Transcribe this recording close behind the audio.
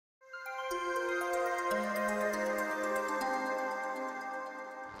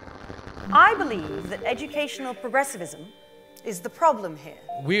I believe that educational progressivism is the problem here.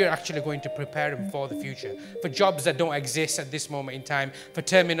 We're actually going to prepare them for the future, for jobs that don't exist at this moment in time, for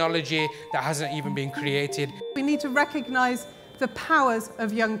terminology that hasn't even been created. We need to recognise the powers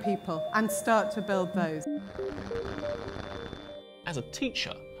of young people and start to build those. As a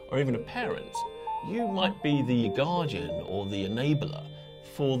teacher or even a parent, you might be the guardian or the enabler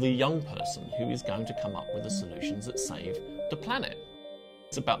for the young person who is going to come up with the solutions that save the planet.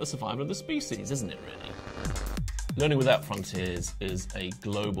 It's about the survival of the species, isn't it, really? Learning Without Frontiers is a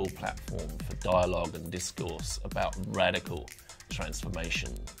global platform for dialogue and discourse about radical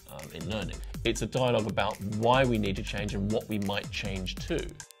transformation in learning. It's a dialogue about why we need to change and what we might change to.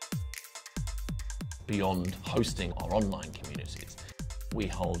 Beyond hosting our online communities, we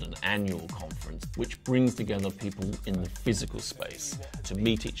hold an annual conference which brings together people in the physical space to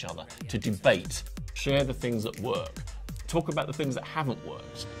meet each other, to debate, share the things that work, talk about the things that haven't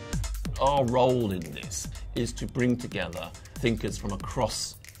worked. Our role in this is to bring together thinkers from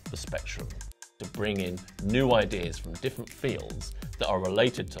across the spectrum, to bring in new ideas from different fields that are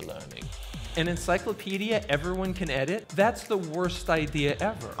related to learning. An encyclopedia everyone can edit? That's the worst idea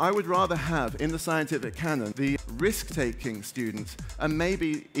ever. I would rather have, in the scientific canon, the risk-taking students and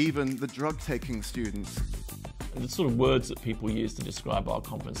maybe even the drug-taking students. The sort of words that people use to describe our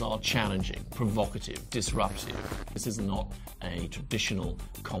conference are challenging, provocative, disruptive. This is not a traditional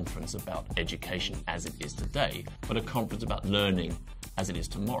conference about education as it is today, but a conference about learning as it is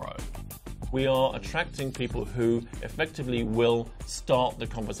tomorrow. We are attracting people who effectively will start the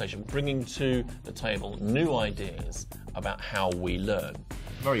conversation, bringing to the table new ideas about how we learn.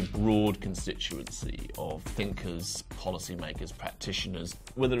 A very broad constituency of thinkers, policymakers, practitioners,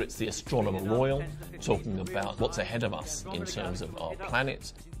 whether it's the Astronomer Royal, talking about what's ahead of us in terms of our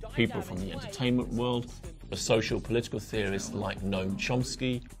planet, people from the entertainment world, the social political theorists like Noam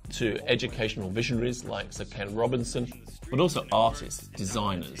Chomsky, to educational visionaries like Sir Ken Robinson, but also artists,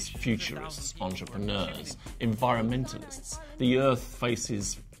 designers, futurists, entrepreneurs, environmentalists. The Earth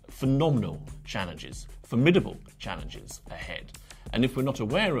faces phenomenal challenges, formidable challenges ahead. And if we're not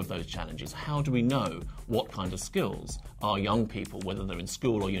aware of those challenges, how do we know what kind of skills our young people, whether they're in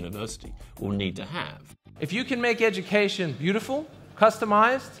school or university, will need to have? If you can make education beautiful,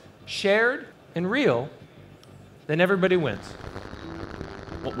 customized, shared, and real, then everybody wins.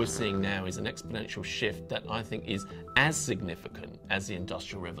 What we're seeing now is an exponential shift that I think is as significant as the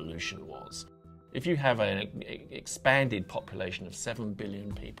Industrial Revolution was. If you have an expanded population of 7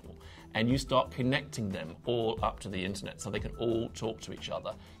 billion people and you start connecting them all up to the internet so they can all talk to each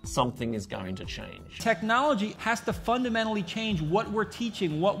other, something is going to change. Technology has to fundamentally change what we're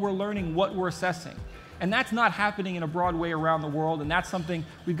teaching, what we're learning, what we're assessing. And that's not happening in a broad way around the world, and that's something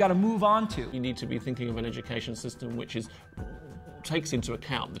we've got to move on to. You need to be thinking of an education system which takes into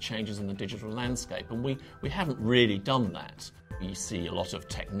account the changes in the digital landscape, and we haven't really done that. You see a lot of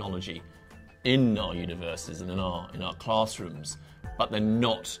technology in our universities and in our classrooms, but they're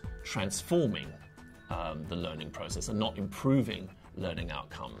not transforming the learning process and not improving learning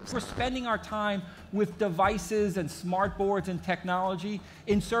outcomes. We're spending our time with devices and smart boards and technology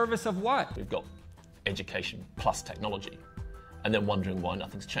in service of what? We've got education plus technology, and then wondering why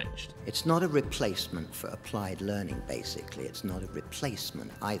nothing's changed. It's not a replacement for applied learning, basically. It's not a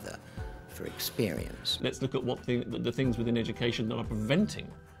replacement either for experience. Let's look at what the things within education that are preventing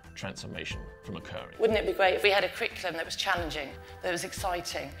transformation from occurring. Wouldn't it be great if we had a curriculum that was challenging, that was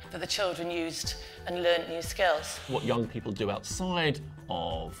exciting, that the children used and learnt new skills? What young people do outside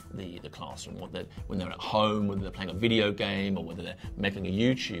of the classroom, when they're at home, whether they're playing a video game or whether they're making a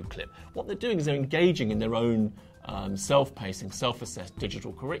YouTube clip, what they're doing is they're engaging in their own self-pacing, self-assessed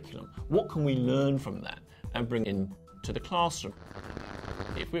digital curriculum. What can we learn from that and bring into the classroom?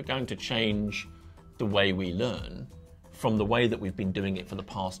 If we're going to change the way we learn from the way that we've been doing it for the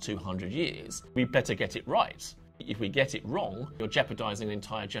past 200 years, we better get it right. If we get it wrong, you're jeopardizing an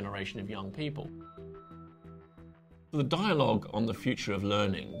entire generation of young people. The dialogue on the future of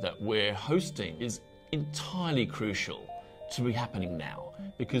learning that we're hosting is entirely crucial to be happening now,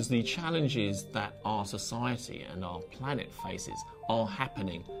 because the challenges that our society and our planet faces are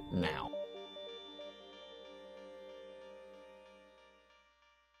happening now.